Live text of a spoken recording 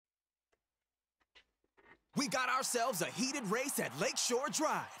We got ourselves a heated race at Lakeshore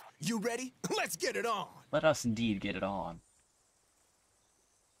Drive. You ready? Let's get it on. Let us indeed get it on.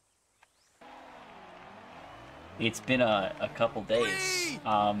 It's been a couple days. 3, 2,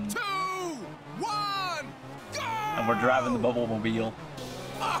 1, go! And we're driving the Bubble Mobile.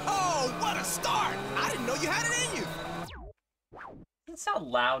 Oh, what a start! I didn't know you had it in you. Does it sound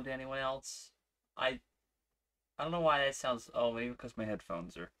loud to anyone else? I don't know why that sounds... Oh, maybe because my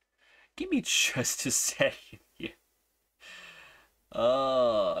headphones are... Give me just a second here.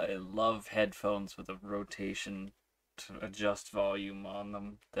 Oh, I love headphones with a rotation to adjust volume on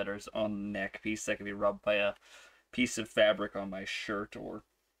them that are on the neck piece that can be rubbed by a piece of fabric on my shirt or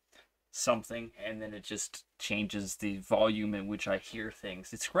something, and then it just changes the volume in which I hear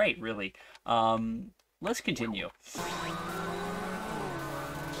things. It's great, really. Let's continue.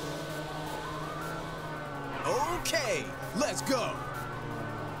 Okay, let's go.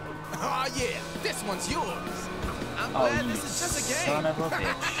 Oh yeah, this one's yours. I'm glad this is just a game. Son of a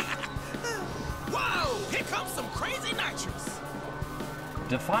bitch. Whoa, here comes some crazy nitrous.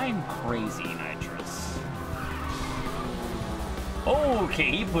 Define crazy nitrous.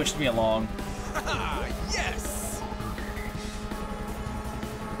 Okay, he pushed me along. Yes.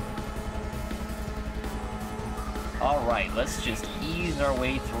 All right, let's just ease our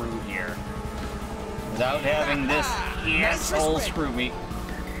way through here without having this asshole screw me.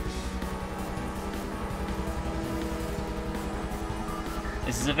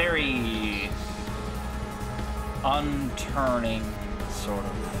 This is a very unturning sort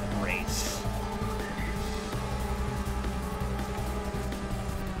of race.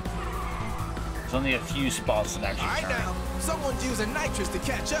 There's only a few spots that actually turn. All right now, someone's using nitrous to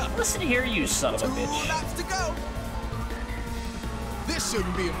catch up. Listen here, you son of a 2 bitch. laps to go. This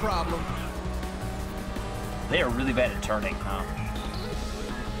shouldn't be a problem. They are really bad at turning, huh?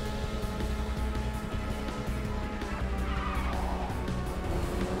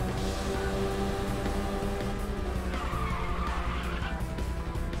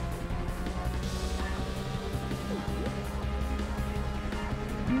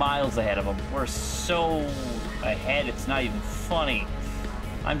 Miles ahead of him. We're so ahead, it's not even funny.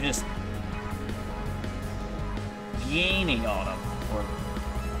 I'm just gaining on him, or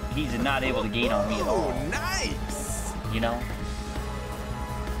he's not able to gain on me at all. Oh, nice! You know?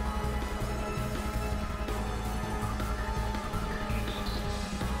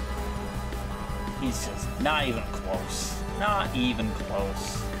 He's just not even close. Not even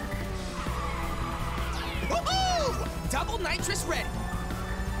close. Woohoo! Double nitrous ready.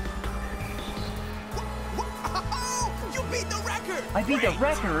 You beat the record! I beat the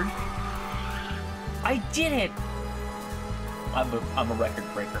record? I did it! I'm a record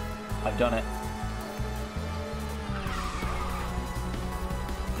breaker. I've done it.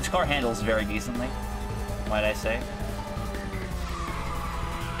 This car handles very decently, might I say.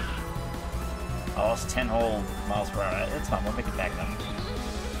 I lost 10 whole miles per hour. It's fine, we'll make it back then.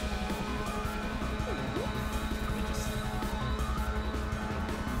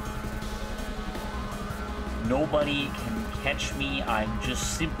 Nobody can catch me. I'm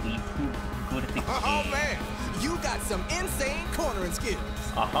just simply too good at the game. Oh man, you got some insane cornering skills.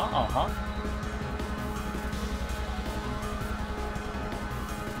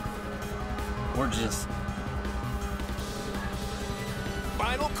 We're just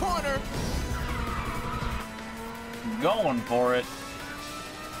Final corner. going for it.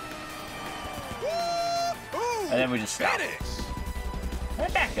 Woo! And then we just stop. Finish. Can I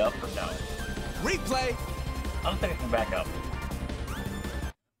back up or no? Replay. I don't think I can back up.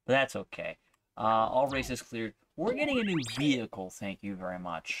 But that's okay. All races cleared. We're getting a new vehicle, thank you very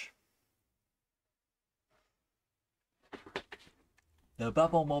much. The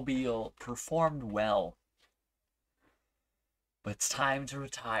Bubble Mobile performed well. But it's time to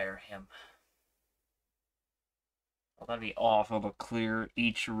retire him. Well, that'd be awful to clear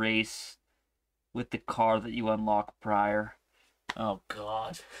each race with the car that you unlocked prior. Oh,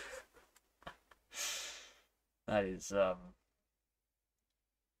 God. That is,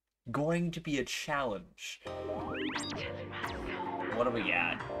 going to be a challenge. What do we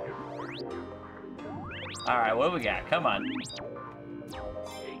got? Alright, what do we got? Come on.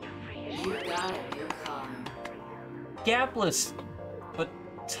 You got your car. Gapless, but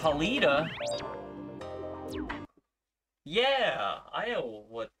Talita? Yeah, I know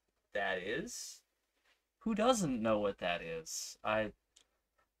what that is. Who doesn't know what that is?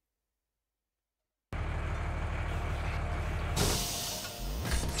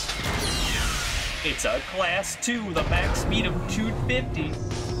 It's a Class 2, the max speed of 250.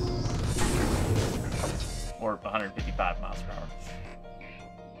 Or 155 miles per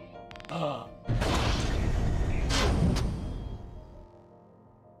hour.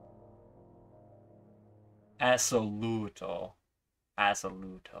 Assoluto.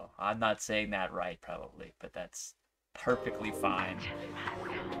 Assoluto. I'm not saying that right, probably, but that's perfectly fine.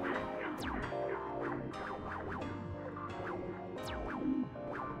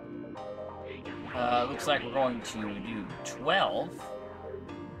 Looks like we're going to do 12.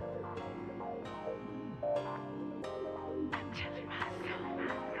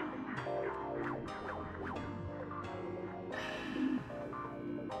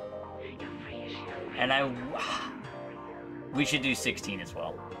 And we should do 16 as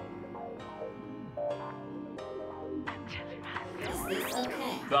well. Is this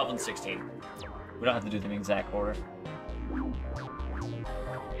okay? 12 and 16. We don't have to do them in exact order.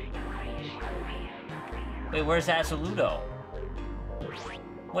 Wait, where's Assoluto?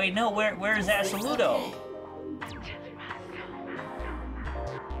 Wait, no, where's Assoluto?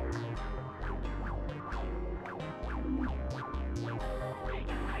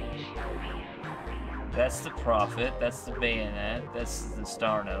 That's the Prophet, that's the Bayonet, that's the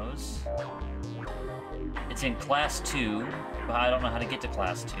Star Nose. It's in Class 2, but I don't know how to get to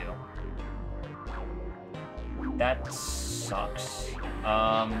Class 2. That sucks.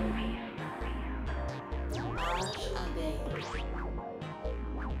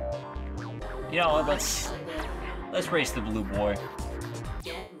 You know what, let's race the blue boy.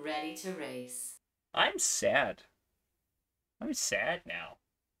 Get ready to race. I'm sad. I'm sad now.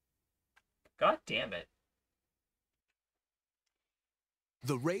 God damn it.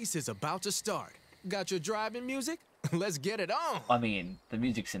 The race is about to start. Got your driving music? Let's get it on. I mean, the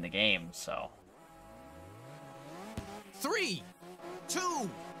music's in the game, so. 3, 2,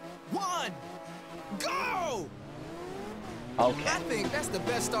 1, go! Okay. I think that's the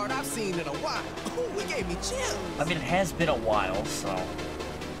best start I've seen in a while. Ooh, it gave me chills. I mean, it has been a while, so.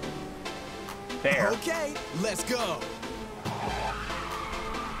 Fair. Okay, let's go.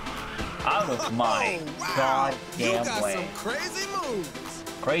 Out of my wow. goddamn You got way. some crazy moves.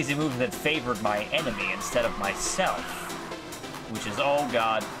 Crazy moves that favored my enemy instead of myself. Which is, oh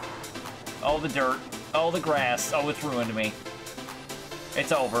god. All the dirt. All the grass. Oh, it's ruined me.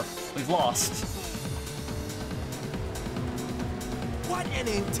 It's over. We've lost. What an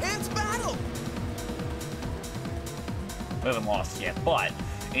intense battle! We haven't lost yet, but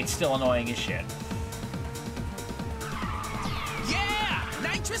it's still annoying as shit. Yeah!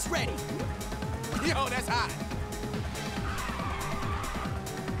 Nitrous ready! Yo, that's hot.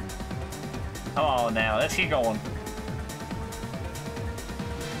 Come on now, let's get going.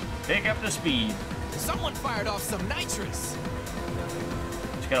 Pick up the speed. Someone fired off some nitrous.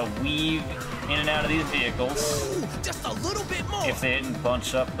 Just gotta weave in and out of these vehicles. Ooh, just a little bit more. If they didn't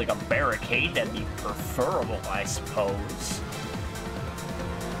bunch up like a barricade, that'd be preferable, I suppose.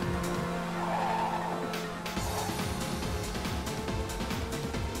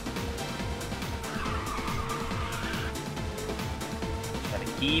 Gotta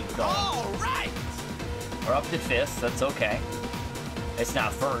keep going. All right. We're up to 5th, that's okay. It's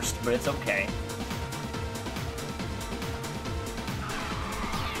not first, but it's okay.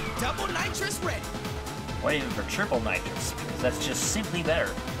 Double nitrous ready. Or even for triple nitrous, because that's just simply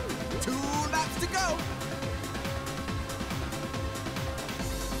better. 2 laps to go.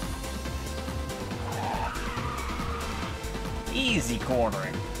 Easy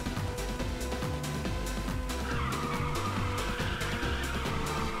cornering.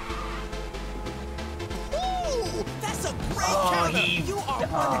 Ooh, that's a great counter. You are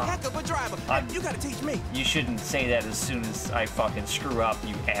one heck of a driver. You gotta teach me. You shouldn't say that as soon as I fucking screw up,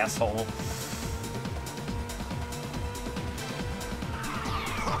 you asshole.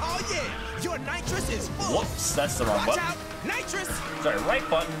 Oh yeah, your nitrous is full. Whoops, that's the wrong Watch button. out, nitrous. Sorry, right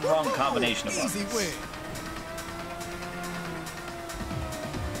button, wrong combination of Easy buttons. win.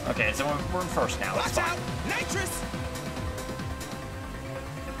 Okay, so we're in first now. It's Watch fine. out, nitrous.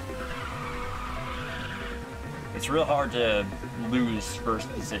 It's real hard to lose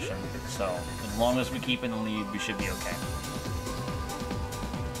first position, so as long as we keep in the lead, we should be okay.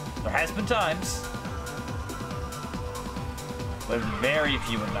 There has been times, but very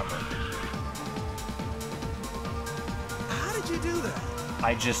few in number. How did you do that?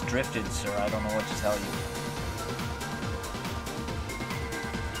 I just drifted, sir. I don't know what to tell you.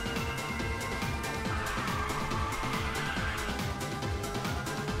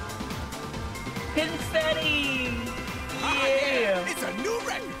 Confetti! Yeah! It's a new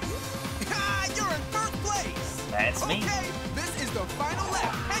record. You're in first place. That's me. Okay, this is the final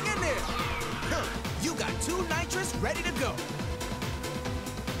lap. Hang in there. You got 2 nitrous ready to go.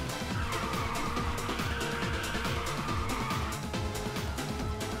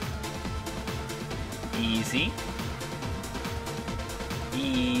 Easy.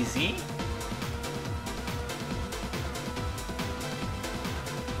 Easy.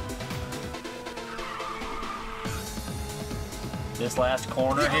 this last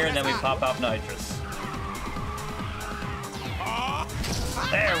corner here, and then we pop out nitrous.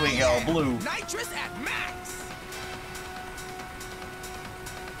 There we go, blue. Nitrous at max.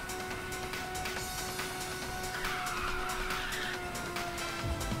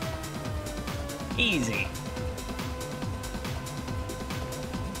 Easy.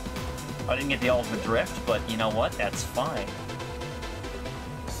 I didn't get the ultimate drift, but you know what? That's fine.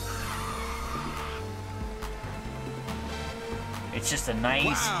 It's just a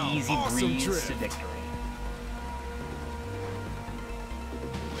nice, easy breeze to victory.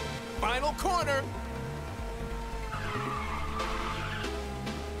 Final corner.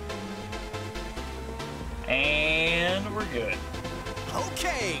 And we're good.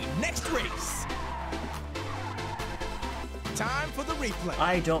 Okay, next race. Time for the replay.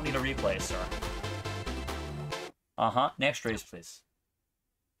 I don't need a replay, sir. Next race, please.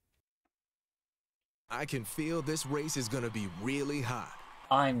 I can feel this race is gonna be really hot.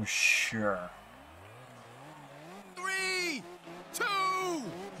 I'm sure. 3, 2,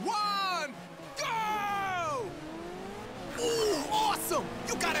 1, go! Ooh, awesome!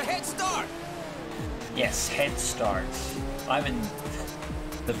 You got a head start. Yes, head start. I'm in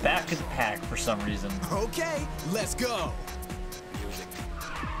the back of the pack for some reason. Okay, let's go.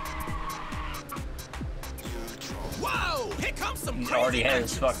 Whoa! Here comes some He crazy already has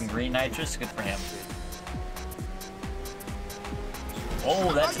nitrous. fucking green nitrous. Good for him.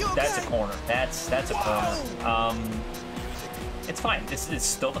 Oh, that's a corner. That's a corner. It's fine. This is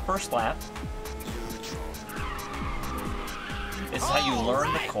still the first lap. This is how you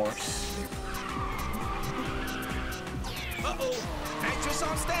learn the course. Uh-oh, nitrous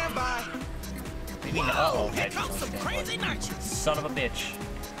on standby. Maybe Whoa, here nitrous comes on some standby. crazy nitrous. Son of a bitch.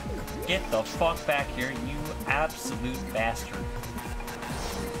 Get the fuck back here, you absolute bastard.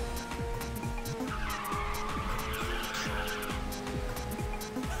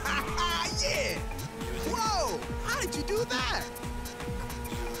 Yeah! Whoa! How did you do that?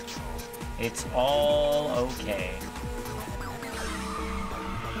 It's all okay.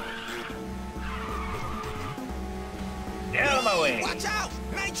 Get out of my way! Watch out!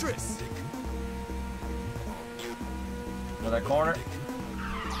 Nitrous! Another corner.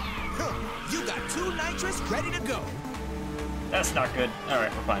 You got 2 nitrous ready to go. That's not good.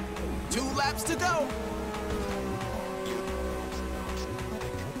 Alright, we're fine. 2 laps to go.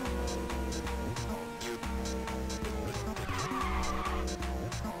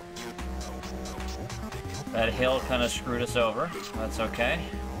 That hill kind of screwed us over. That's okay.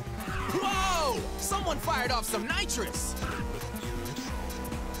 Whoa! Someone fired off some nitrous.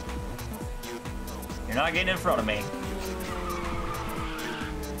 You're not getting in front of me.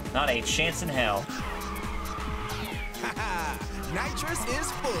 Not a chance in hell. Haha! Nitrous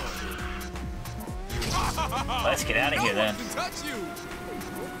is full. Let's get out of here then. No one can touch you.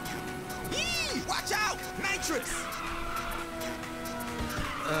 Yee! Watch out! Nitrous.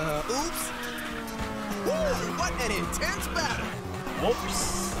 Oops. Woo! What an intense battle.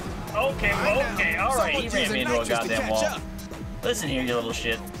 Whoops. Okay, okay, alright. He ran me into a goddamn wall. Listen here, you little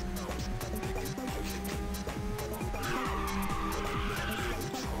shit.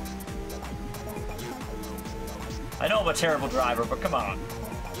 I know I'm a terrible driver, but come on.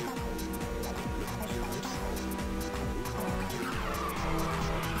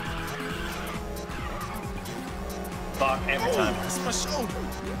 Fuck, every time. It's my shoulder.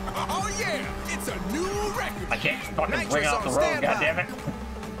 Oh yeah, it's a new record. I can't fucking Nitrous bring it off the on road, standby. goddammit.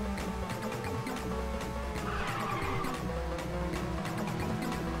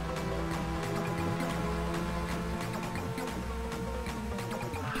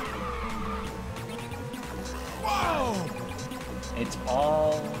 Whoa! It's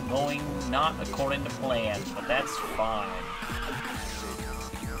all going not according to plan, but that's fine.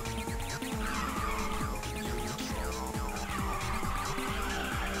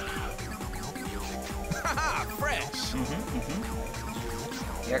 Haha, fresh.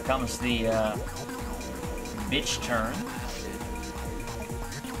 Here comes the bitch turn.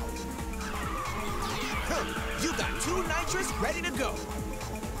 You got 2 nitrous ready to go.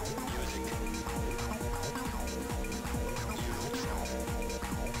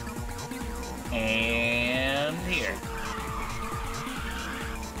 And here.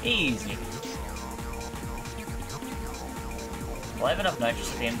 Easy. Will I have enough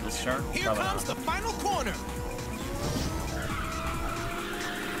nitrous at the end of this turn? Here Probably comes not. the final corner.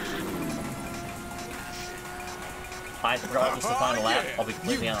 I forgot this is the final lap. I'll be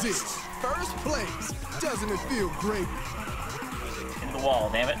completely you honest. did. First place. Doesn't it feel great? Into the wall,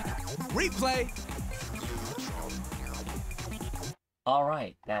 damn it. Replay.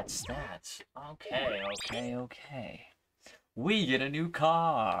 Alright, that's that. Okay. We get a new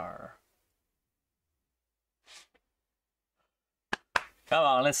car. Come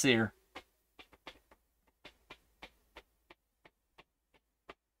on, let's see her.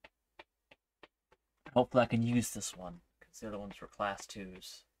 Hopefully I can use this one, because the other ones were class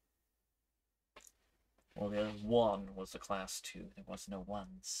 2s. Well, the other one was a class 2. There was no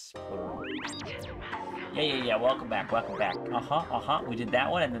ones. Yeah. Welcome back. We did that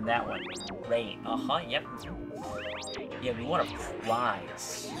one and then that one. Great. Yep. Yeah, we want a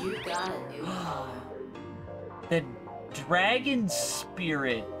prize. You got a new car. The Dragon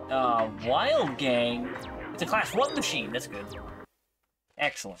Spirit Wild Gang. It's a class 1 machine. That's good.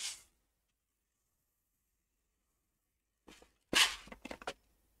 Excellent.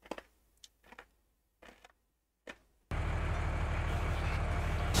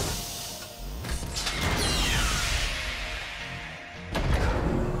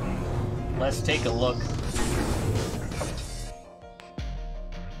 Let's take a look.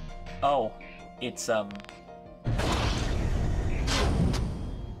 Oh, it's Does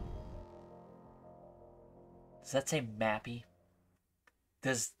that say Mappy?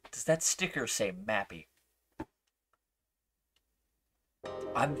 Does that sticker say Mappy?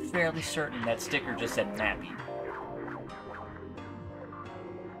 I'm fairly certain that sticker just said Mappy.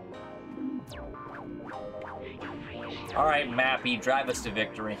 Alright, Mappy, drive us to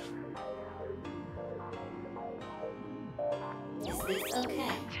victory. Is this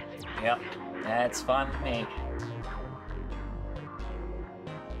okay? Yep, that's fine with me.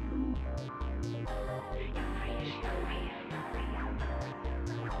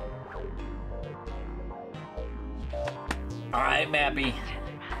 Alright, Mappy.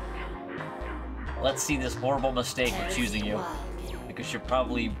 Let's see this horrible mistake of choosing you. Because you're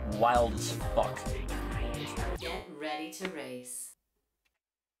probably wild as fuck. Get ready to race.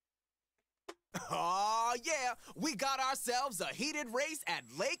 Oh yeah, we got ourselves a heated race at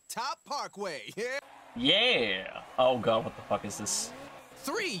Lake Top Parkway. Yeah. Yeah. Oh god, what the fuck is this?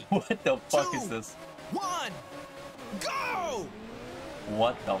 3. What the fuck 2, is this? 1. Go!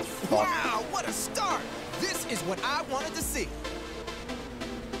 What the fuck? Wow, what a start! This is what I wanted to see.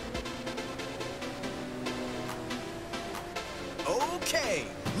 Okay,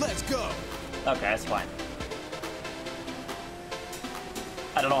 let's go. Okay, that's fine.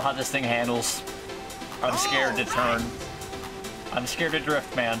 I don't know how this thing handles. I'm scared to turn. I'm scared to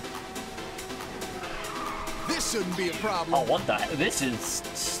drift, man. This shouldn't be a problem. Oh, what the? This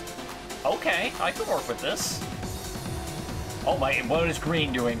is... Okay, I can work with this. Oh my, what is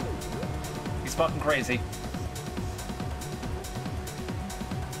Green doing? He's fucking crazy.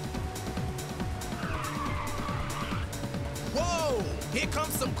 Whoa! Here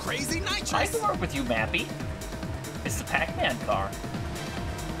comes some crazy nitrous. I can work with you, Mappy. It's the Pac-Man car.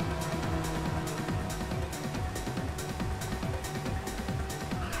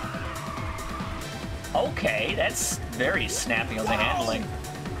 Okay, that's very snappy on the handling.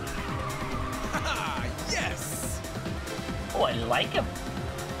 Yes! Oh, I like him.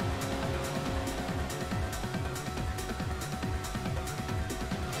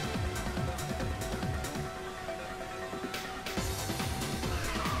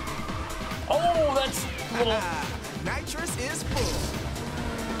 Oh, that's a little... Nitrous is full.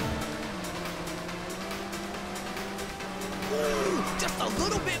 Ooh, just a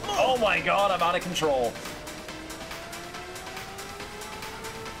little bit more. Oh my god, I'm out of control.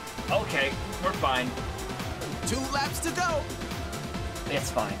 Okay, we're fine. 2 laps to go.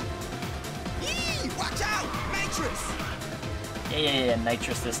 It's fine. Yee! Watch out! Nitrous! Yeah.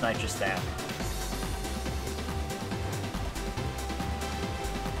 Nitrous this, nitrous that.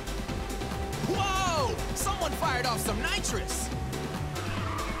 Whoa! Someone fired off some nitrous.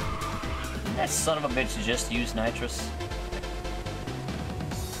 That son of a bitch just used nitrous.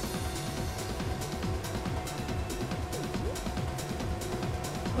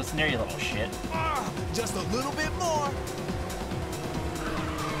 Listen there, you little shit. Just a little bit more.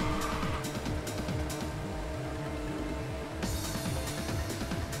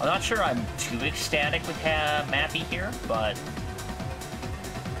 I'm not sure I'm too ecstatic with Mappy here, but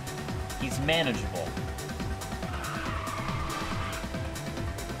he's manageable.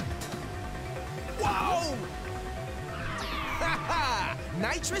 Whoa! Ha!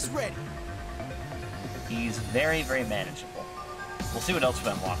 Nitrous ready. He's very, very manageable. We'll see what else we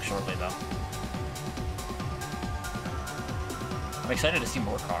unlock shortly, though. I'm excited to see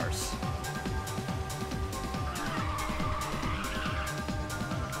more cars.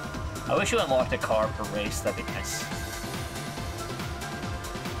 I wish you unlocked a car per race, that'd be nice.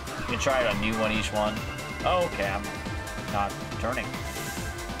 You can try a new one each one. Oh, okay, I'm not turning.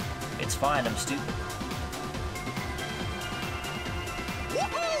 It's fine, I'm stupid.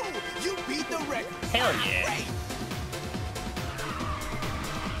 record. Hell yeah. Great.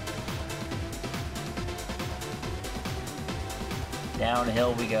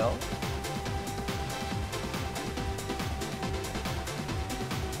 Downhill we go.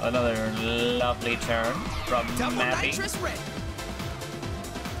 Another lovely turn from Double Mappy. nitrous ready.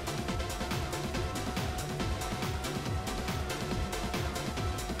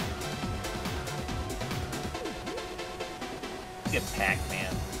 Look at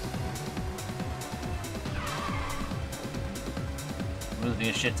Pac-Man. Losing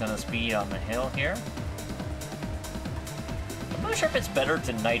a shit ton of speed on the hill here. I'm not sure if it's better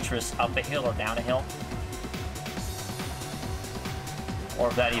to nitrous up a hill or down a hill. Or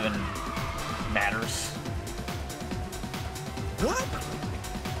if that even matters. What?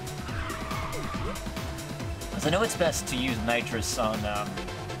 Because I know it's best to use nitrous on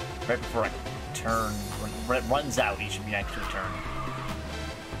right before a turn. When it runs out, you should be next to a turn.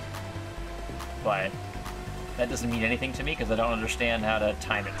 But that doesn't mean anything to me because I don't understand how to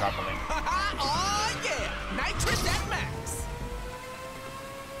time it properly. Oh yeah! Nitrous at max.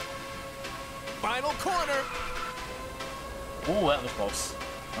 Final corner. Ooh, that was close.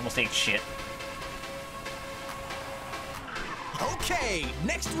 Almost ate shit. Okay,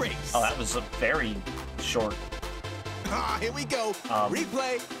 next race. Oh, that was a very short. Ah, here we go.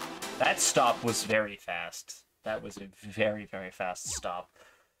 Replay. That stop was very fast. That was a very, very fast stop.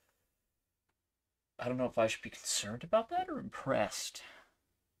 I don't know if I should be concerned about that or impressed.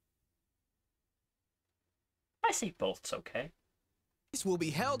 I say both's okay. This will be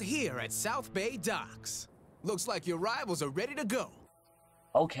held here at South Bay Docks. Looks like your rivals are ready to go.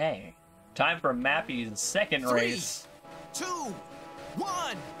 Okay. Time for Mappy's second 3, race. 2,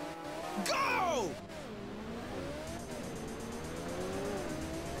 1, go!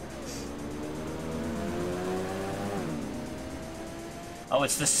 Oh,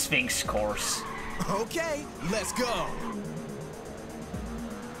 it's the Sphinx course. Okay, let's go.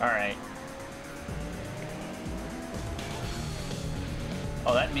 Alright.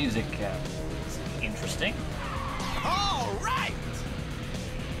 Oh, that music is interesting. All right.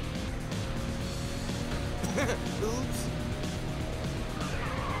 Oops.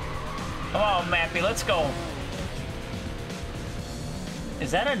 Come on, Mappy, let's go.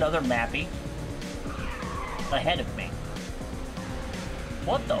 Is that another Mappy? Ahead of me.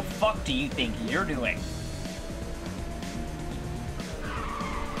 What the fuck do you think you're doing?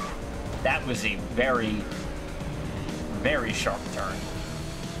 That was a very, very sharp turn.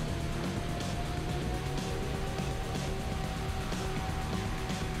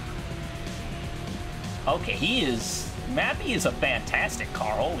 Okay, Mappy is a fantastic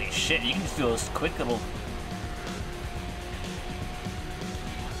car. Holy shit, you can just do those quick little...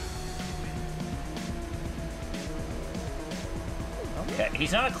 Okay,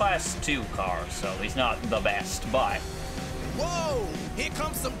 he's not a Class 2 car, so he's not the best, but... Whoa! Here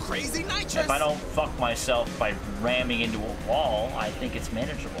comes some crazy nitrous. If I don't fuck myself by ramming into a wall, I think it's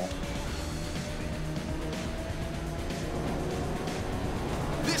manageable.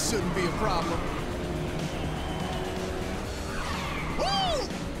 This shouldn't be a problem. Woo!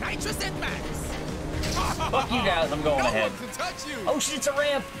 Nitrous at max. Fuck you guys, I'm going no ahead. one can touch you. Oh shit, it's a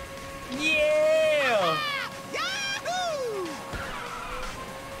ramp! Yeah! Yahoo!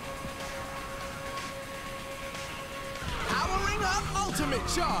 Powering up ultimate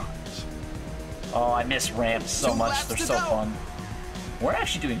charge. Oh, I miss ramps so 2 much, laps they're to so go. fun. We're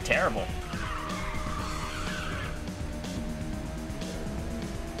actually doing terrible.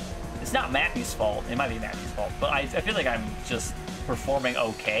 It's not Mappy's fault, it might be Mappy's fault, but I feel like I'm just performing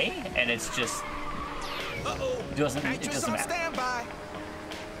okay, and it's just... Uh-oh. It doesn't Nitrous on matter. standby.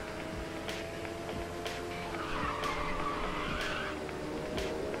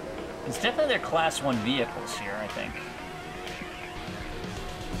 It's definitely their Class 1 vehicles here, I think.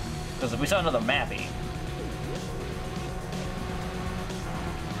 Because if we saw another Mappy...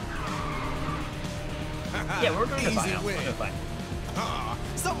 Yeah, we're doing Easy fine. We're win. doing fine. Ah,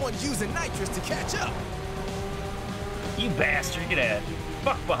 someone's using nitrous to catch up. You bastard, get ahead.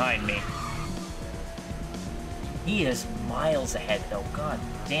 Fuck behind me. He is miles ahead, though. God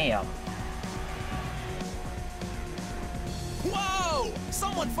damn. Whoa!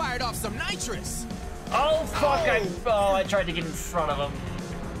 Someone fired off some nitrous. Oh, fuck! Oh. I tried to get in front of him.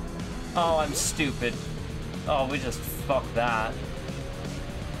 Oh, I'm stupid. Oh, we just fucked that.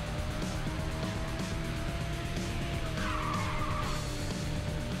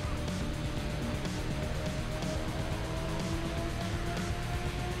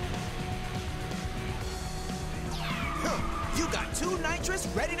 You got 2 nitrous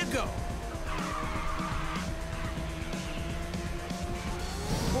ready to go.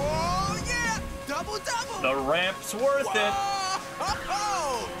 Oh, yeah! The ramp's worth it.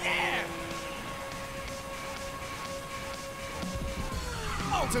 Oh, yeah!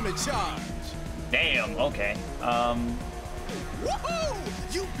 Ultimate charge. Damn, okay.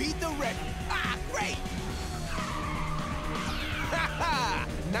 Woohoo! You beat the record. Ah, great! Ha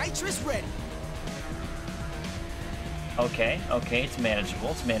Nitrous ready. Okay, it's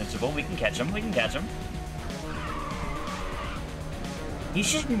manageable, We can catch him, He's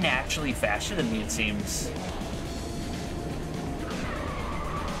just naturally faster than me, it seems.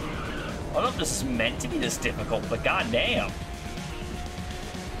 I don't know if this is meant to be this difficult, but goddamn.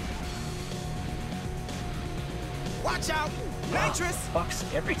 Watch out! Nitrous! Fucks,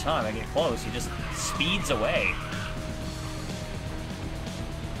 every time I get close, he just speeds away.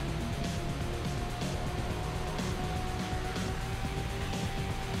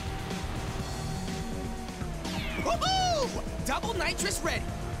 Woohoo! Double nitrous ready.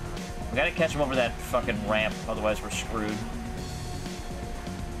 We gotta catch him over that fucking ramp, otherwise we're screwed.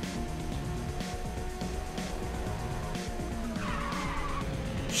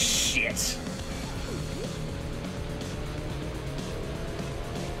 Shit.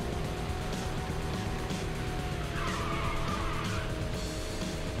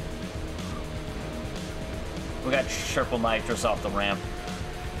 We got triple nitrous off the ramp.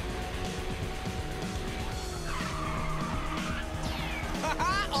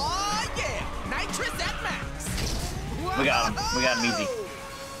 Oh yeah! Nitrous at max! We got him. We got him easy.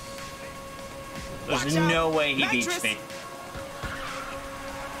 There's no way he beats me.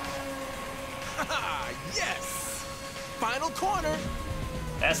 Yes! Final corner!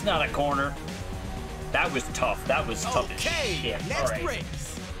 That's not a corner. That was tough. That was tough as shit. Next All right.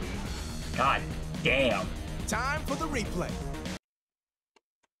 race. God damn. Time for the replay.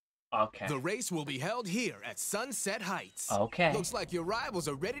 Okay. The race will be held here at Sunset Heights. Okay. Looks like your rivals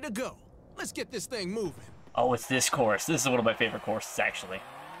are ready to go. Let's get this thing moving. Oh, it's this course. This is one of my favorite courses, actually.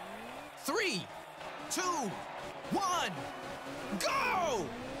 3, 2, 1, go!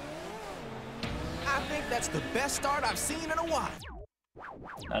 I think that's the best start I've seen in a while.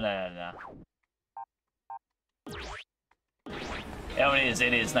 No. Oh,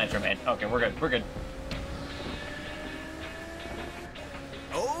 it is Nitro Man. Okay, we're good.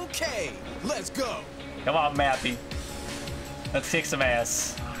 Okay, let's go. Come on, Mappy. Let's kick some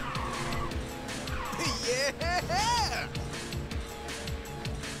ass. Yeah!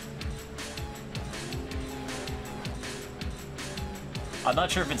 I'm not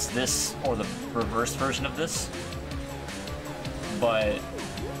sure if it's this or the reverse version of this, but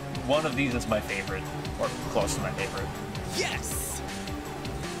one of these is my favorite, or close to my favorite. Yes!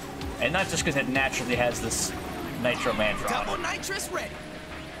 And not just because it naturally has this Nitro Mantra on Double it, nitrous ready.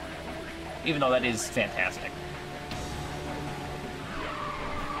 even though that is fantastic.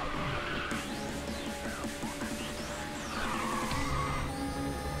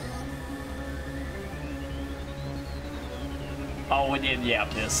 Oh, it did, yeah,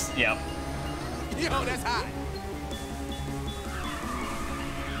 this, yep. Yo, that's hot.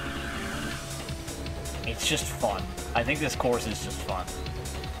 It's just fun. I think this course is just fun.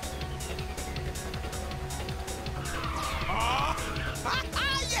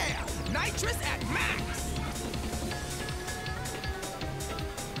 Yeah! Nitrous at max!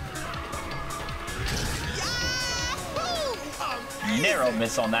 Yahoo! Amazing! Narrow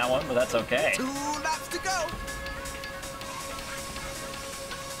miss on that one, but that's okay. 2 laps to go.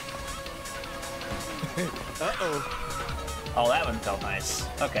 Uh-oh. Oh, that one felt nice.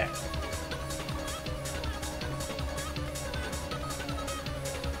 Okay.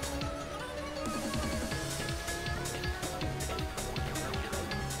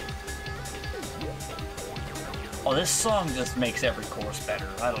 Oh, this song just makes every course better.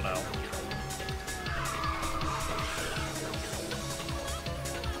 I don't know.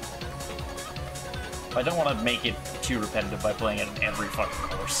 I don't want to make it too repetitive by playing it in every fucking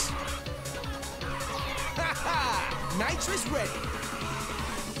course. Nitrous ready.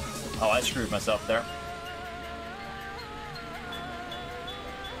 Oh, I screwed myself there.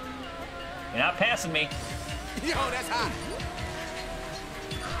 You're not passing me. Yo, that's hot.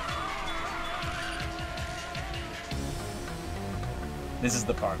 This is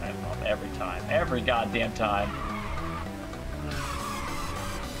the part I love every time. Every goddamn time.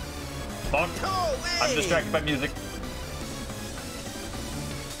 Fuck. No way. I'm distracted by music.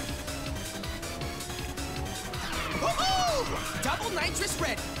 Woohoo! Double nitrous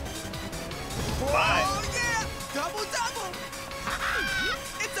ready. Bye. Oh yeah! Double double!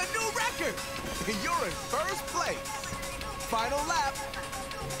 It's a new record! You're in first place. Final lap.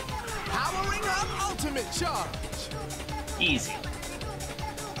 Powering up ultimate charge. Easy.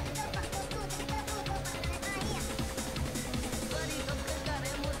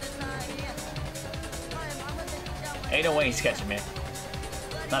 Ain't no way he's catching me.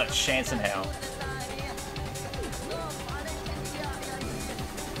 Not a chance in hell.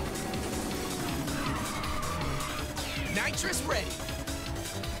 Nitrous ready.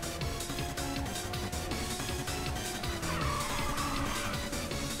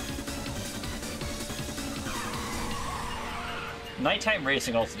 Nighttime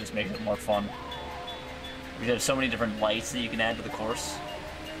racing also just makes it more fun. You have so many different lights that you can add to the course.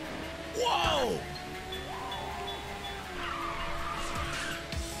 Whoa!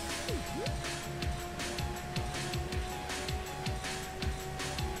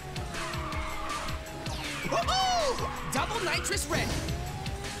 Woohoo! Double nitrous ready.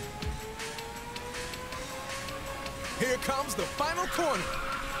 Here comes the final corner.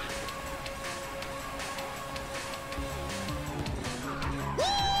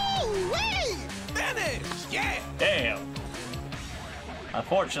 Woo-wee! Finish! Yeah! Damn!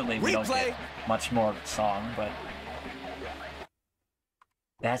 Unfortunately, we don't get much more of the song, but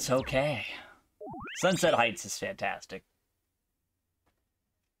that's okay. Sunset Heights is fantastic.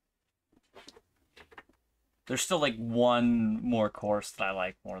 There's still like one more course that I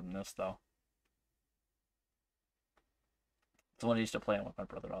like more than this, though. It's the one I used to play on with my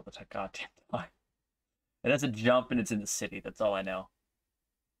brother all the time. Goddamn time. It has a jump and it's in the city. That's all I know.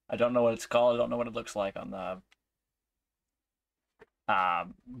 I don't know what it's called. I don't know what it looks like on the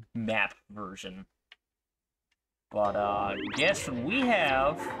map version. But yes, we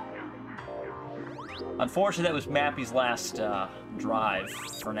have. Unfortunately, that was Mappy's last drive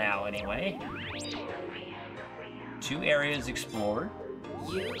for now, anyway. 2 areas explored.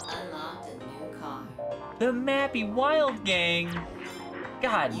 You unlocked a new car. The Mappy Wild Gang.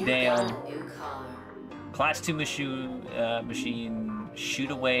 God damn. Got a new car. Class 2 machine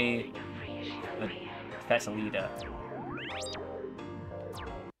shoot away the Fatalita.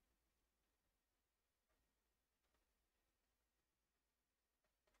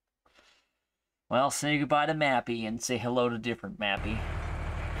 Well, say goodbye to Mappy and say hello to different Mappy.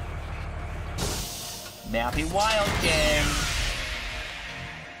 Mappy Wild Gang!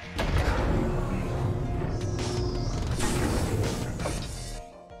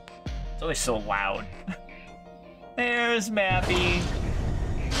 It's always so loud. There's Mappy!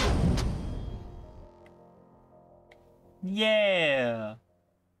 Yeah!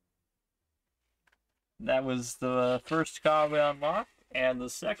 That was the first car we unlocked, and the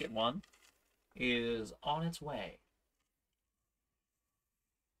second one is on its way.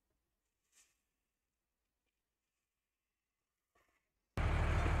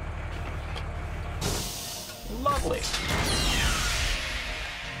 Lovely.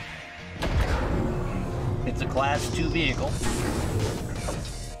 It's a Class 2 vehicle.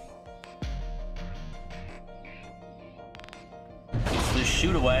 It's the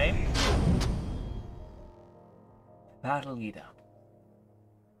shoot away. Fatalita.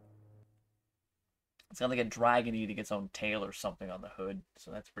 It's got like a dragon eating its own tail or something on the hood,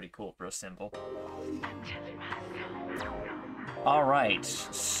 so that's pretty cool for a symbol. Alright,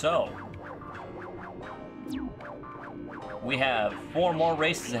 so we have 4 more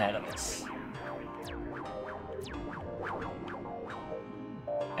races ahead of us.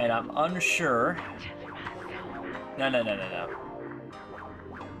 And I'm unsure. No.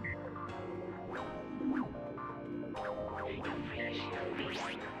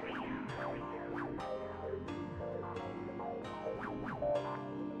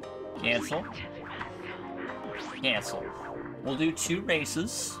 Cancel. Cancel. We'll do 2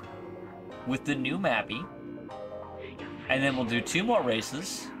 races with the new Mappy. And then we'll do 2 more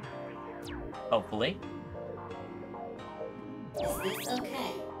races. Hopefully. Is this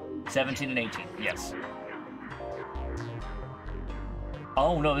okay? 17 and 18, yes.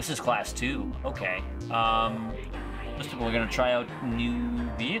 Oh no, this is Class 2. Okay. Most people are gonna try out new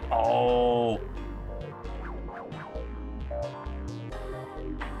vehicle. Oh.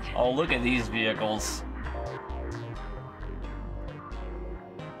 Oh, look at these vehicles.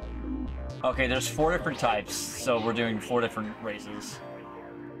 Okay, there's 4 different types, so we're doing 4 different races.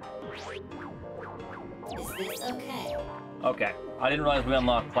 Is this okay? Okay, I didn't realize we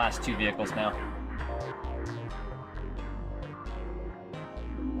unlocked Class 2 vehicles now.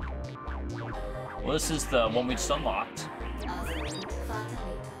 Well, this is the one we just unlocked.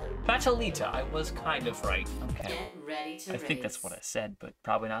 Fatalita, I was kind of right. Okay. Get ready to I think that's what I said, but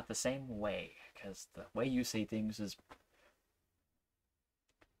probably not the same way, because the way you say things is...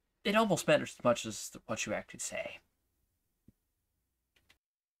 It almost matters as much as what you actually say.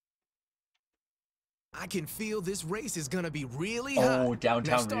 I can feel this race is gonna be really hot. Oh,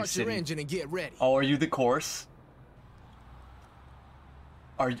 downtown now start City. your engine and get ready. Oh, are you the course?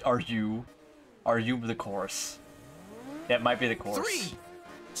 Are you the course? That might be the course. 3,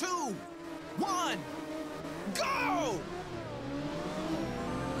 2, 1, go!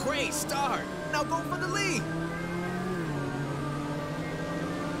 Great start. Now go for the lead.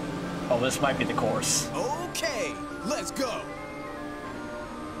 Oh, this might be the course. Okay, let's go.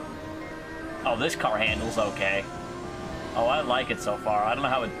 Oh, this car handles okay. Oh, I like it so far. I don't know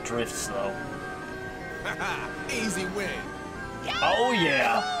how it drifts, though. Easy win. Oh,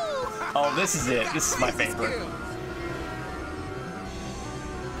 yeah. Oh, this is it. This is my favorite.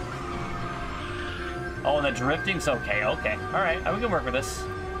 Oh, and the drifting's okay. Okay. All right. We can work with this.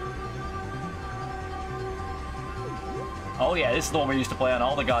 Oh, yeah. This is the one we used to play on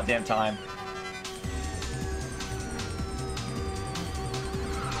all the goddamn time.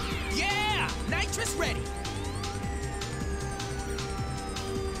 Yeah! Nitrous ready.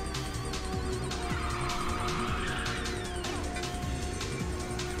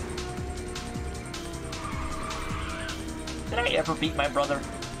 Did I ever beat my brother?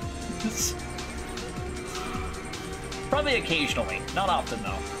 Probably occasionally. Not often,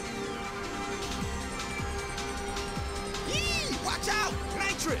 though. Yee! Watch out!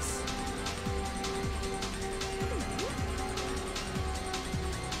 Nitrous!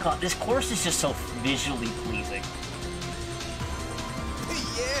 God, this course is just so visually pleasing.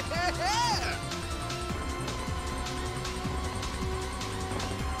 Yeah!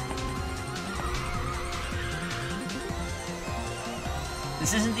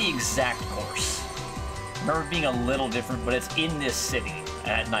 This isn't the exact course. I remember it being a little different, but it's in this city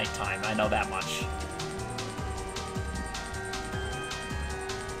at nighttime. I know that much.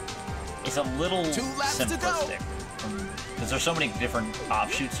 It's a little 2 laps to go. simplistic. Because there's so many different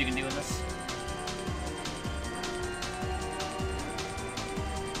offshoots you can do in this.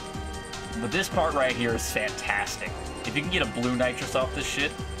 But this part right here is fantastic. If you can get a blue nitrous off this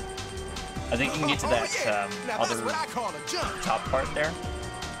shit, I think you can get to that Now other that's what I call a jump. top part there.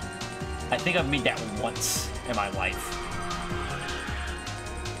 I think I've made that once in my life.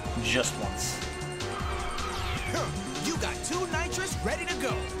 Just once. You got 2 nitrous ready to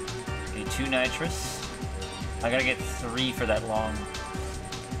go. Okay, 2 nitrous. I gotta get 3 for that long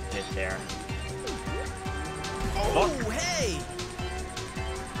bit there. Oh, Fuck. hey!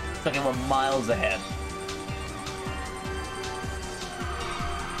 It's like we're miles ahead.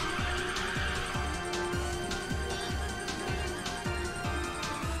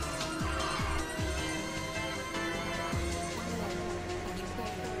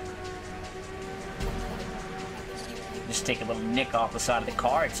 Just take a little nick off the side of the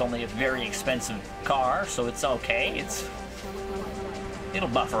car. It's only a very expensive car, so it's okay. It'll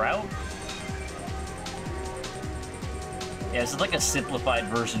buffer out. Yeah, this is like a simplified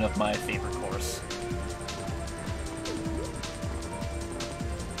version of my favorite course.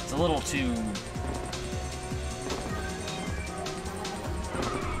 It's a little too...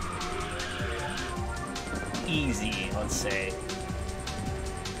 easy, let's say.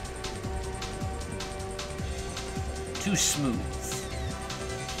 Too smooth.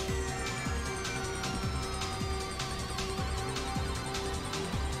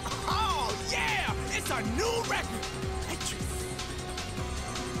 Oh, yeah! It's a new record! Nitrous.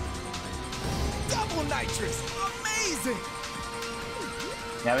 Double nitrous! Amazing!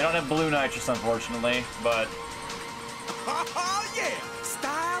 Now, we don't have blue nitrous, unfortunately, but... Oh, yeah!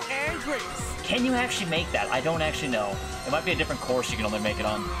 Style and grace. Can you actually make that? I don't actually know. It might be a different course you can only make it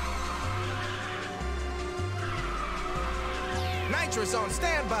on. Nitrous on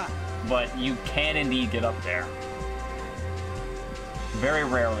standby. But you can indeed get up there. Very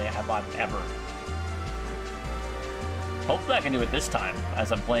rarely have I ever. Hopefully I can do it this time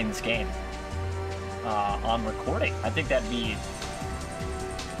as I'm playing this game on recording. I think that'd be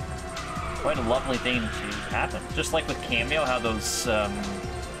quite a lovely thing to happen. Just like with Cameo, how those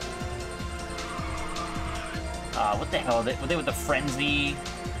what the hell were they with the Frenzy?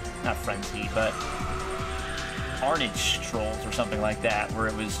 Not Frenzy, but Carnage trolls or something like that, where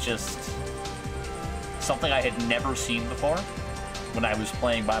it was just something I had never seen before when I was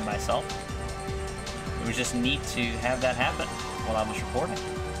playing by myself. It was just neat to have that happen while I was recording.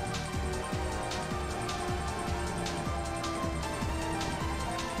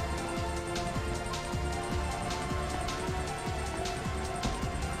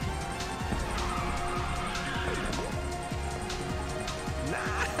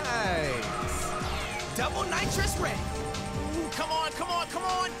 Nice. Double nitrous ready. Ooh, come on, come on, come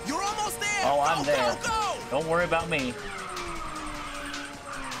on. You're almost there. Oh, go, I'm there. Go, go. Don't worry about me.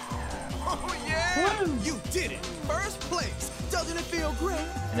 Oh, yeah. Woo. You did it. First place. Doesn't it feel great?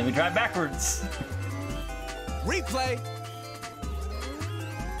 And then we drive backwards. Replay.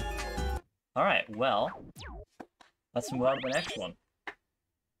 All right, well, Let's move on to the next one.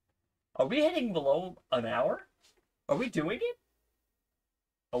 Are we hitting below an hour? Are we doing it?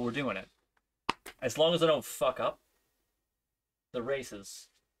 Oh, we're doing it. As long as I don't fuck up the races,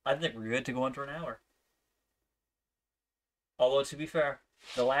 I think we're good to go under an hour. Although, to be fair,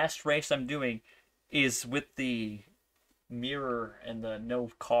 the last race I'm doing is with the mirror and the no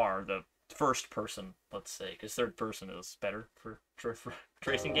car, the first person, let's say, because third person is better for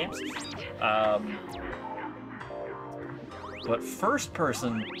racing games. But first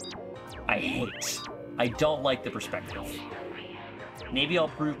person, I hate. I don't like the perspective. Maybe I'll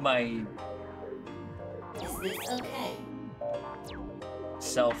prove my Is this okay?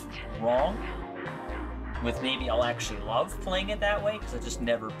 self wrong. With maybe I'll actually love playing it that way, because I just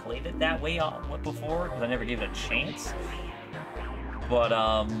never played it that way before, because I never gave it a chance. But,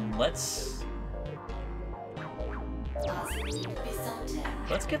 let's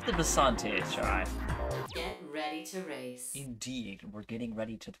give the Bisante a try. Get ready to race. Indeed, we're getting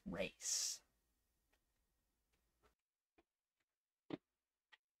ready to race.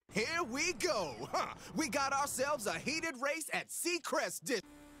 Here we go. Huh. We got ourselves a heated race at Seacrest District.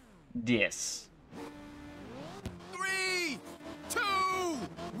 This. 3, 2,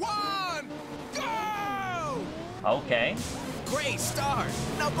 1, go! Okay. Great start.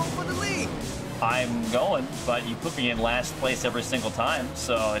 Now go for the lead. I'm going, but you put me in last place every single time,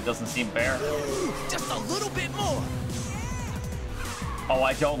 so it doesn't seem fair. Just a little bit more. Oh,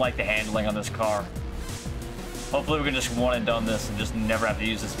 I don't like the handling on this car. Hopefully we can just one and done this and just never have to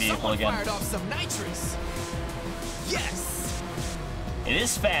use this vehicle Someone again. fired off some nitrous. Yes. It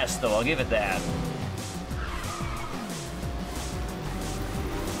is fast, though. I'll give it that.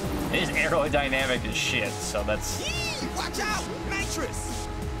 It is aerodynamic as shit, so that's... Yee! Watch out! Nitrous!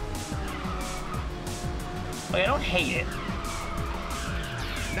 Like, I don't hate it.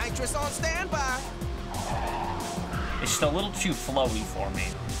 Nitrous on standby. It's just a little too flowy for me.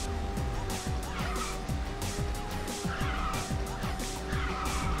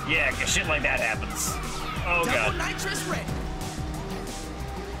 Yeah, 'cause shit like that happens. Oh, Double God. nitrous ready.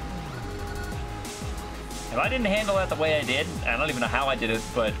 If I didn't handle that the way I did, I don't even know how I did it,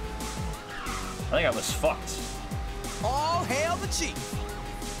 but I think I was fucked. All hail the chief.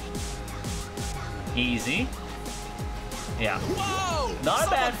 Easy. Yeah. Whoa! Not a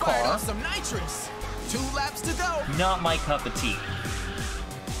bad Someone fired car. off some nitrous. 2 laps to go. Not my cup of tea.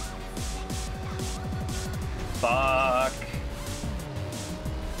 Fuck.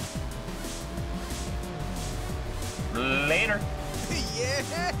 Later.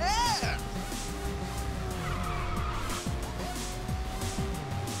 Yeah!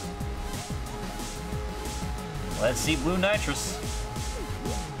 Let's see blue nitrous.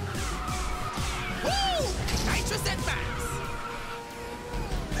 Woo! Nitrous at max.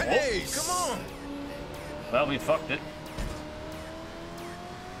 Hey, Whoops. come on. Well, we fucked it.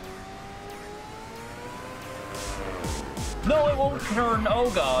 No, it won't turn.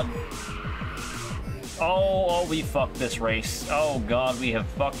 Oh, God. Oh, we fucked this race. Oh, God, we have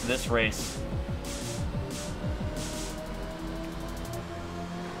fucked this race.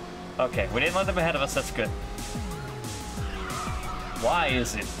 Okay, we didn't let them ahead of us. That's good. Why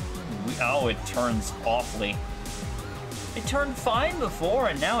is it? Oh, it turns awfully. It turned fine before,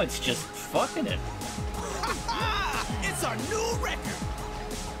 and now it's just fucking it. It's our new record.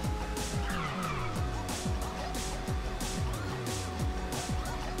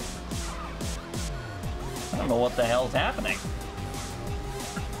 I don't know what the hell's happening.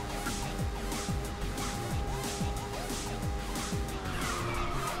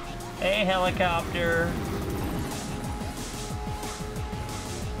 Hey, helicopter.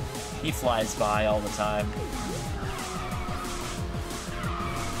 He flies by all the time.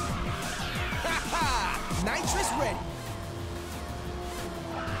 Nitrous ready.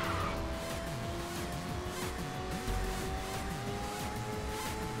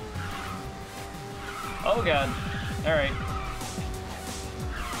 Oh, God. All right.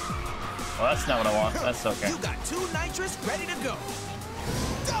 Well, that's not what I want. That's okay. You got 2 nitrous ready to go.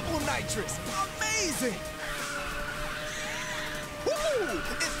 Double nitrous. Amazing. Woo!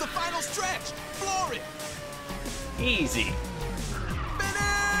 It's the final stretch. Floor it. Easy.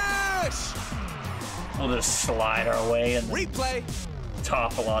 Finish. We'll just slide our way and Replay.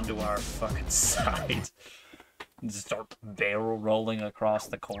 topple onto our fucking side. And just start barrel rolling across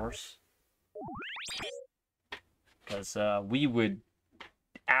the course. Because we would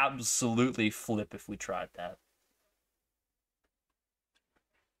absolutely flip if we tried that.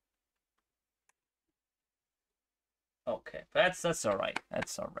 Okay, that's all right.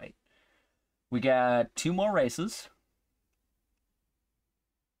 That's all right. We got 2 more races.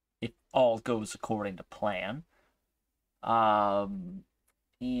 If all goes according to plan. And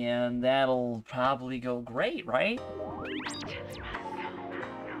that'll probably go great, right?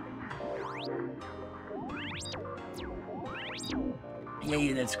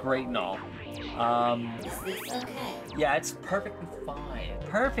 Yeah, that's great and all. Is this okay? Yeah, it's perfectly fine.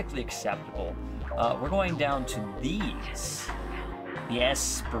 Perfectly acceptable. We're going down to these. The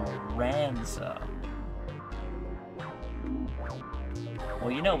Esperanza.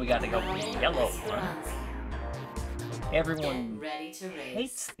 Well, you know we gotta go with the yellow one. Everyone Get ready to race.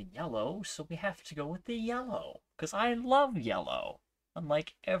 hates the yellow, so we have to go with the yellow. Because I love yellow.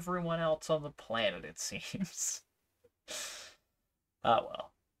 Unlike everyone else on the planet, it seems. Oh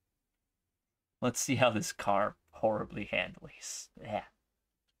well. Let's see how this car horribly handles. Yeah.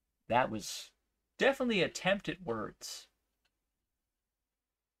 That was definitely attempt at words.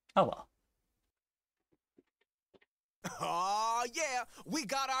 Oh well. Oh, yeah, we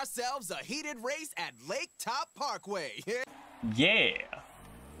got ourselves a heated race at Lake Top Parkway. Yeah.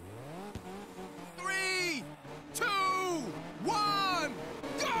 3, 2, 1,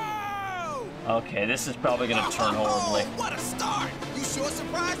 go! Okay, this is probably gonna turn horribly. Oh, what a start! You sure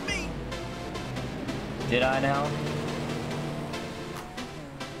surprised me. Did I now?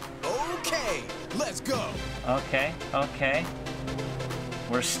 Okay, let's go. Okay, okay.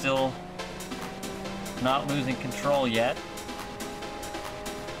 We're still not losing control yet.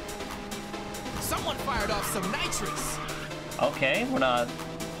 Someone fired off some nitrous. Okay, we're not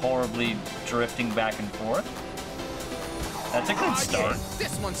horribly drifting back and forth. That's a good start. Yeah,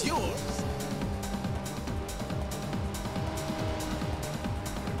 this one's yours.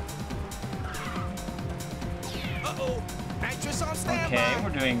 Uh-oh, nitrous on standby. Okay, we're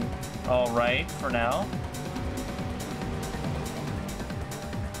doing all right for now.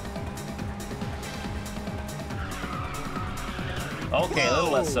 Okay, a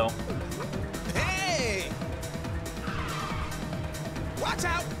little less so. Hey! Watch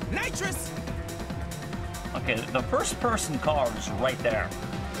out! Nitrous! Okay, the first person car is right there.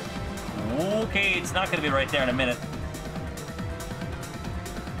 Okay, it's not gonna be right there in a minute.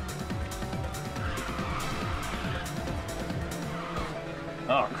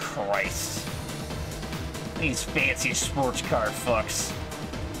 Oh, Christ. These fancy sports car fucks.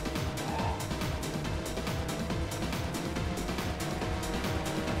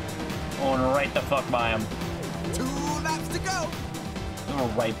 Going right the fuck by him. 2 laps to go. We're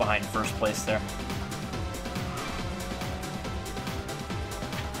right behind first place there.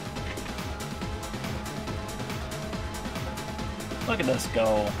 Look at this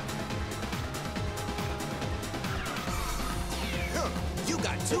go. You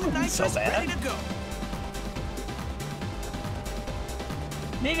got 2 nitrous so bad. ready to go.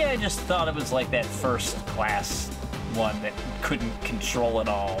 Maybe I just thought it was like that first class one that couldn't control it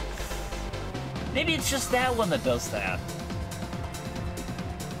all. Maybe it's just that one that does that.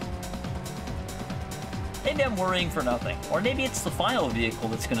 Maybe I'm worrying for nothing. Or maybe it's the final vehicle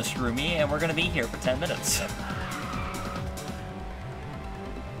that's gonna screw me and we're gonna be here for 10 minutes.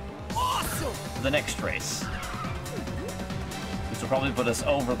 Awesome! The next race. Which will probably put us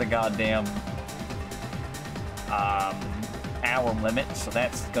over the goddamn hour limit, so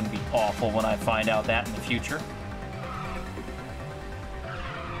that's gonna be awful when I find out that in the future.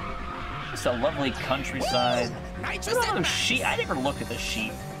 It's a lovely countryside. Nitrous Look at and those sheep. I never look at the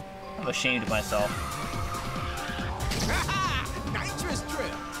sheep. I'm ashamed of myself. nitrous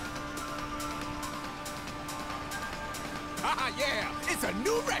drip. Yeah, it's a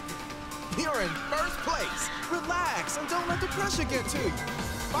new record. You're in first place. Relax and don't let the pressure get to you.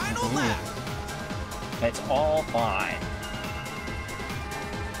 Final lap. It's all fine.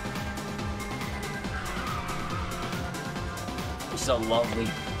 It's a lovely,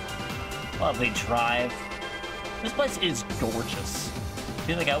 lovely drive. This place is gorgeous.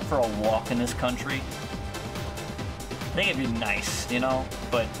 Feeling out for a walk in this country. I think it'd be nice, you know,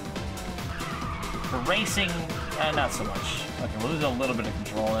 but for racing, not so much. Okay, we're losing a little bit of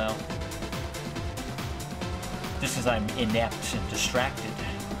control now. Just as I'm inept and distracted.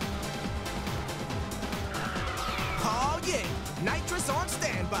 Oh yeah, nitrous on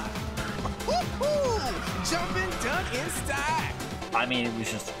standby. Woohoo! Jumping done in style. I mean, it was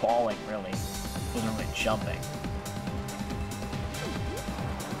just falling, really. It wasn't really jumping.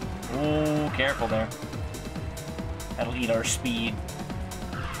 Ooh, careful there. That'll eat our speed.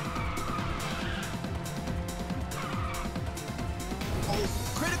 Oh,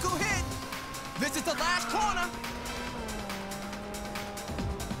 critical hit. This is the last corner.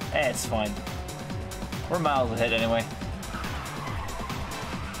 It's fine. We're miles ahead anyway.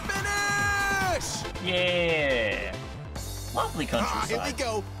 Finish! Yeah! Lovely Here we countryside.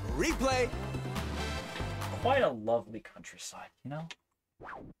 go. Replay. quite a lovely countryside, you know?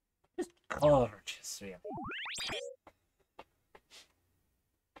 Just gorgeous, really.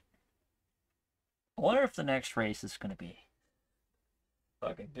 I wonder if the next race is gonna be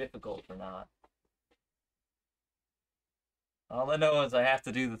fucking difficult or not. All I know is I have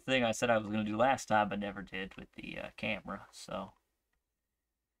to do the thing I said I was gonna do last time, but never did with the camera, so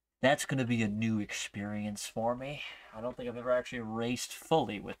that's gonna be a new experience for me. I don't think I've ever actually raced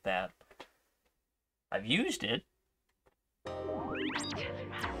fully with that. I've used it.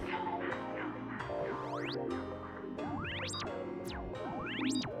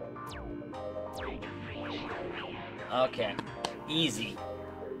 Okay, easy.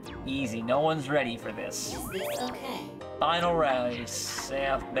 Easy, no one's ready for this. Is this okay? Final race,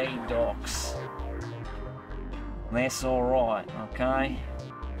 South Bay Docks. That's alright, okay?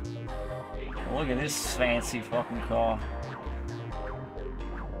 Look at this fancy fucking car.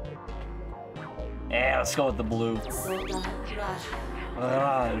 Yeah, let's go with the blue. Soldat Raja.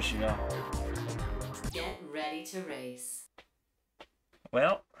 Raja. Get ready to race.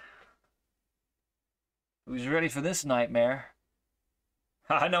 Well, who's ready for this nightmare?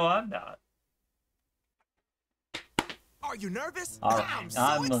 I know I'm not. Are you nervous? All right, I'm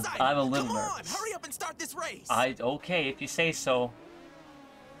so excited. I'm a little Come on, nervous. hurry up and start this race. Okay, if you say so.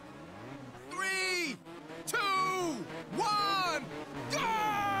 3, 2, 1, go!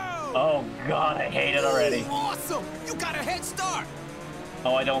 Oh god, I hate it already. Ooh, awesome! You got a head start.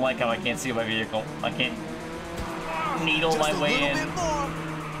 Oh, I don't like how I can't see my vehicle. I can't needle my way in. Bit more.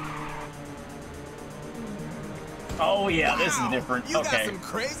 Oh yeah, this is Wow, different. You Okay. got some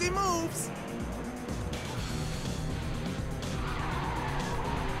crazy moves.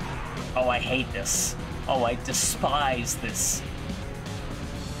 Oh, I hate this. Oh, I despise this.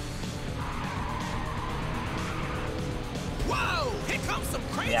 Whoa! Here comes some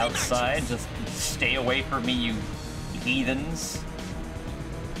crazy The outside, nitrous. just stay away from me, you heathens.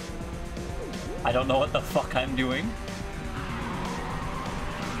 I don't know what the fuck I'm doing.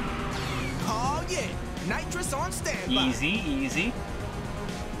 Oh yeah, nitrous on standby. Easy, easy.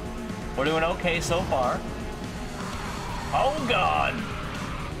 We're doing okay so far. Oh god!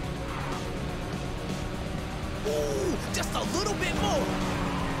 Ooh, just a little bit more.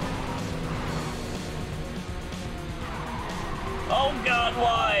 Oh god,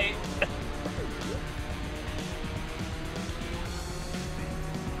 why?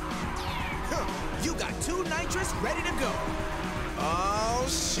 You got 2 nitrous ready to go. Oh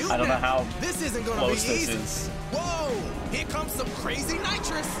shoot! I don't know now. how this isn't gonna close be this easy. is. Whoa! Here comes some crazy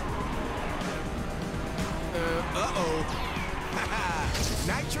nitrous. Uh-oh.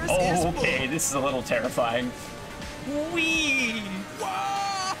 Nitrous is full. Okay, this is a little terrifying. Whee!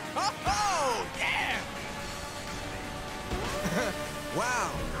 Whoa! Oh, yeah!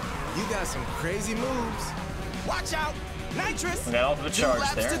 Wow, you got some crazy moves. Watch out! Nitrous! We got ultimate 2 charge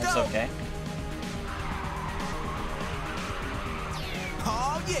laps there, to it's go. okay.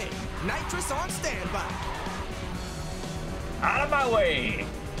 Oh, yeah. Nitrous on standby. Out of my way!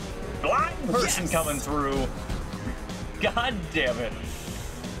 Blind person Yes. coming through. God damn it.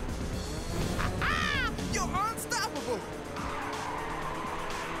 Ah! You're unstoppable.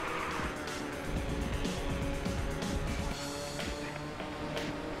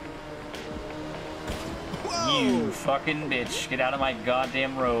 Whoa! You fucking bitch. Get out of my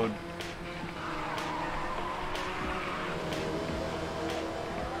goddamn road.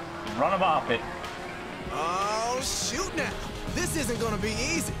 Run him off it. Oh, shoot now. This isn't gonna be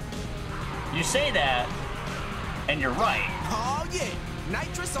easy. You say that, and you're right. Oh, yeah.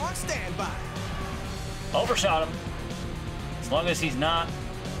 Nitrous on standby. Overshot him. As long as he's not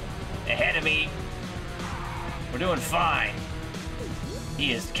ahead of me, we're doing fine.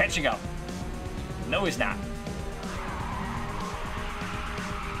 He is catching up. No, he's not.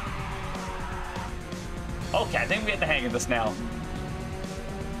 Okay, I think we get the hang of this now.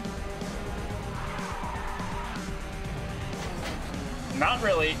 Not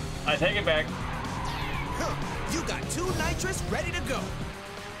really. I take it back. Huh. You got 2 nitrous ready to go.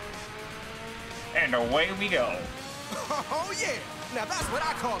 And away we go. Oh, yeah. Now that's what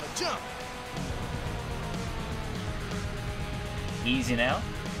I call a jump. Easy now.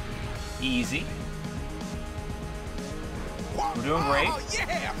 Easy. Whoa. We're doing great. Oh,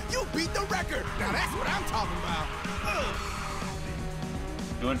 yeah. You beat the record. Now that's what I'm talking about.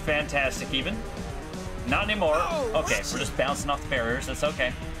 Doing fantastic even. Not anymore. Oh, Okay, Richie. we're just bouncing off the barriers. That's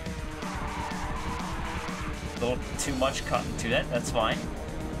okay. A little too much cotton to that. That's fine.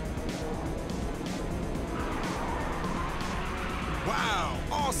 Wow.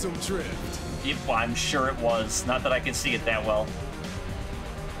 Awesome drift. Yep, well, I'm sure it was. Not that I can see it that well.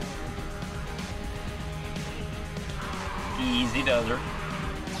 Easy does her.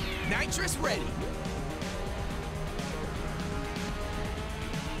 Nitrous ready.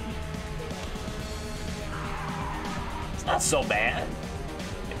 It's not so bad.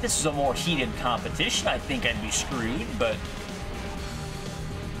 If this was a more heated competition, I think I'd be screwed, but...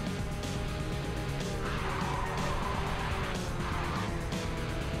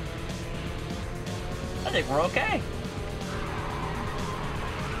 I think we're okay.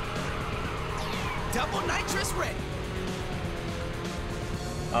 Double nitrous ready.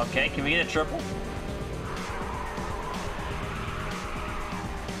 Okay, can we get a triple?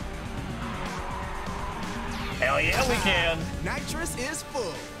 Hell yeah, we can. Nitrous is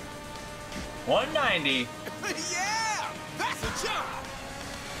full. 190. Yeah, that's a jump.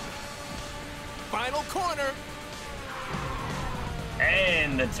 Final corner.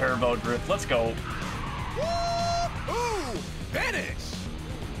 And the turbo drift. Let's go. Woo-hoo! Finish.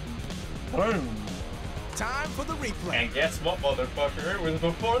 Boom. Time for the replay. And guess what, motherfucker? It was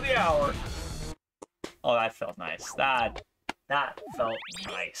before the hour. Oh, that felt nice. That felt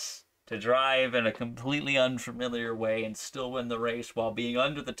nice. To drive in a completely unfamiliar way and still win the race while being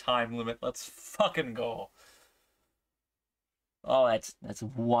under the time limit. Let's fucking go. Oh, that's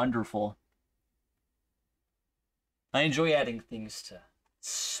wonderful. I enjoy adding things to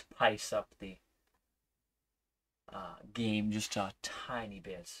spice up the game just a tiny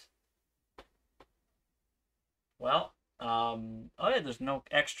bit. Well, oh yeah, there's no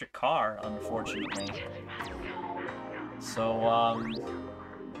extra car, unfortunately. So,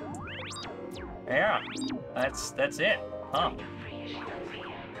 yeah, that's it, huh?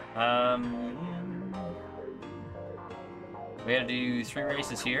 We gotta do 3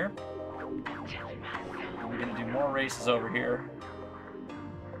 races here. We're gonna do more races over here.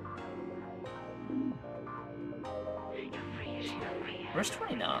 Where's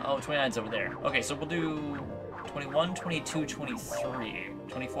 29? Oh, 29's over there. Okay, so we'll do 21, 22, 23,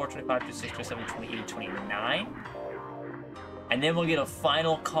 24, 25, 26, 27, 28, 29. And then we'll get a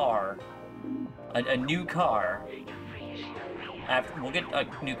final car. A new car. We'll get a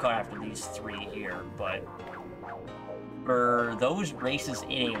new car after these 3 here, but for those races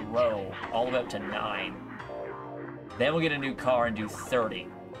in a row, all the way up to 9, then we'll get a new car and do 30.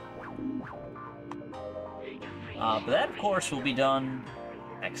 But that, of course, will be done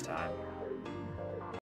next time.